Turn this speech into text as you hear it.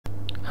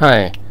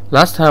Hi,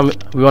 last time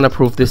we want to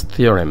prove this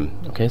theorem.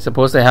 Okay,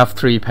 suppose I have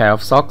three pair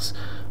of socks,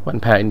 one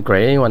pair in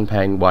gray, one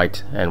pair in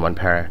white, and one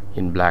pair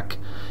in black.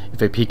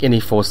 If I pick any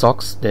four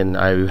socks, then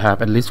I will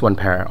have at least one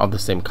pair of the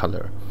same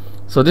color.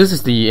 So this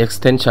is the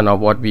extension of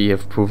what we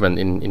have proven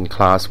in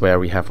class, where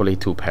we have only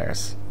two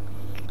pairs.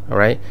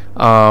 Alright,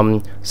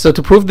 so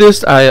to prove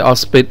this, I'll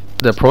split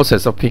the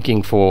process of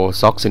picking four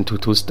socks into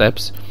two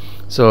steps.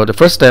 So the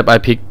first step, I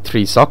pick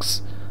three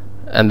socks,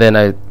 and then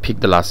I pick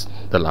the last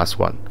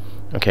one.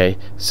 Okay,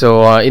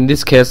 so in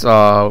this case,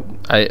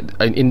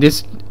 in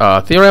this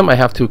theorem, I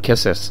have two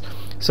cases.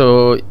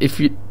 So if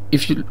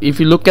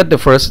you look at the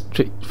first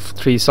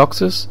three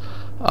socks,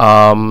 there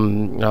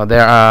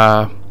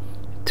are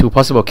two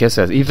possible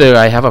cases. Either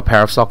I have a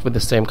pair of socks with the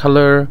same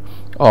color,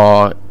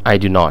 or I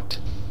do not.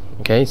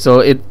 Okay, so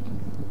it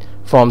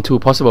forms two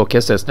possible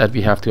cases that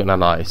we have to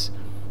analyze.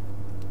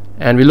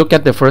 And we look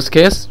at the first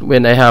case,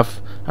 when I have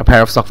a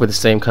pair of socks with the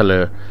same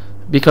color,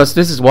 because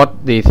this is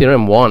what the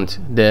theorem wants,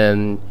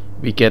 then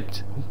we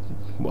get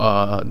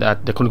that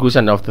the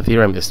conclusion of the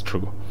theorem is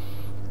true.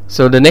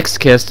 So the next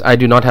case, I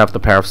do not have the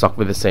pair of socks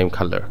with the same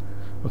color.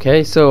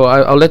 Okay, so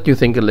I'll let you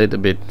think a little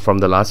bit from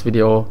the last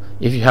video.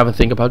 If you haven't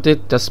think about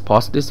it, just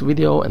pause this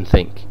video and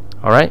think.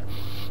 Alright,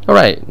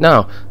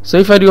 now, so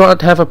if I do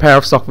not have a pair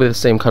of socks with the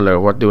same color,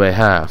 what do I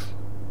have?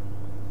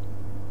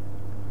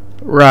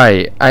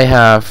 Right, I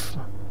have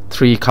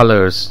three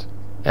colors,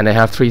 and I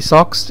have three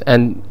socks,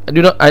 and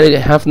I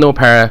have no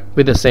pair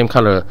with the same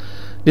color.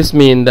 This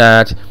means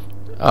that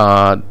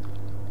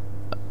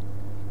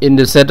in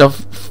the set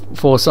of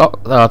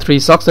three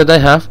socks that I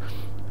have,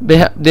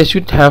 they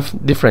should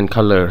have different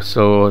colors.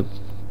 So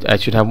I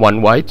should have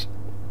one white,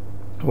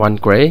 one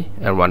gray,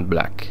 and one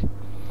black.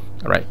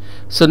 Alright,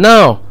 so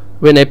now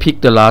when I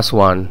pick the last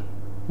one,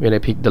 when I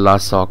pick the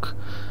last sock,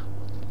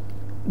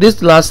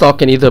 this last sock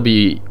can either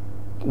be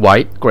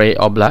white, gray,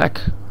 or black,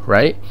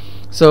 right?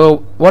 So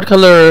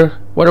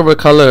whatever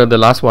color the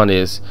last one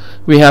is,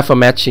 we have a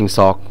matching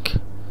sock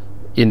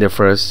in the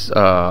first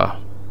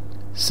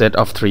set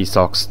of three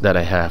socks that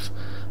I have.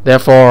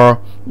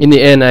 Therefore, in the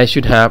end, I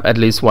should have at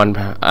least one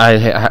pair.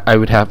 I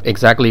would have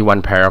exactly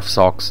one pair of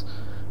socks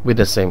with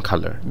the same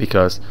color,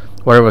 because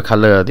whatever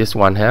color this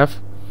one have,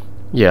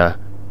 yeah,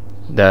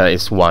 there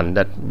is one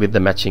that with the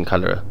matching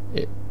color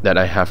that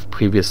I have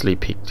previously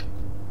picked.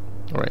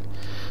 Alright,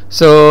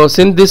 so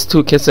since these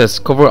two cases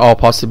cover all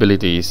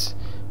possibilities,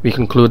 we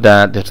conclude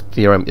that the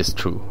theorem is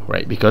true,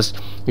 right? Because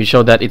we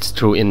show that it's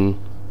true in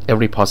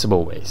every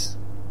possible ways.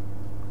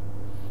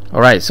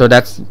 Alright, so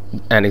that's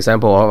an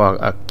example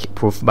of a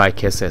proof by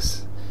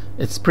cases.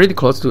 It's pretty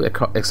close to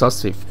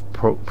exhaustive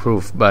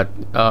proof, but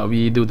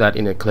we do that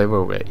in a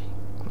clever way.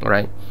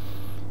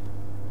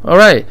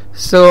 Alright,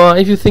 so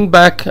if you think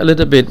back a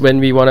little bit when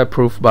we want to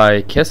prove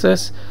by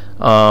cases,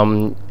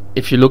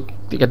 if you look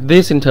at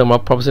this in terms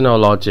of propositional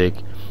logic,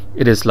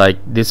 it is like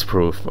this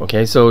proof.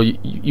 Okay, so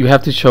you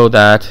have to show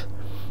that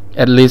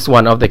at least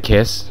one of the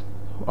case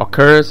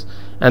occurs,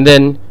 and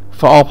then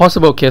for all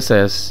possible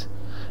cases,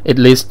 it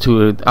leads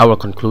to our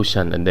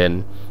conclusion, and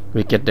then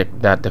we get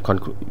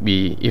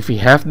if we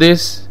have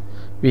this,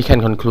 we can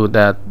conclude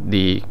that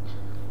the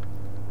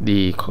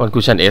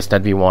conclusion is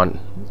that we want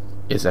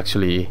is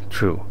actually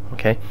true.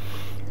 Okay,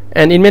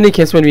 and in many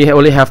cases, when we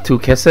only have two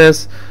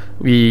cases,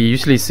 we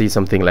usually see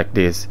something like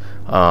this.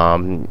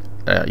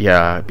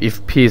 Yeah,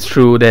 if P is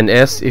true, then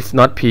S. If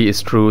not P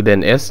is true,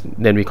 then S.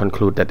 Then we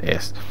conclude that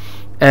S.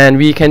 And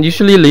we can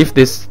usually leave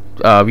this.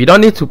 We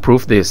don't need to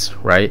prove this,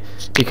 right?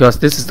 Because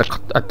this is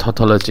a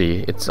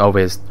tautology. It's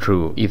always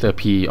true, either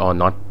P or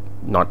not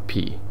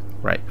P,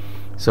 right?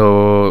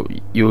 So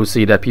you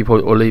see that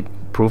people only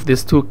prove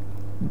these two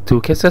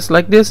cases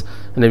like this,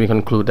 and then we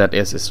conclude that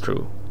S is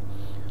true.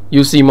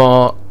 You see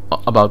more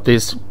about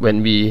this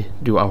when we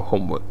do our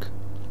homework.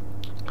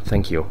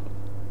 Thank you.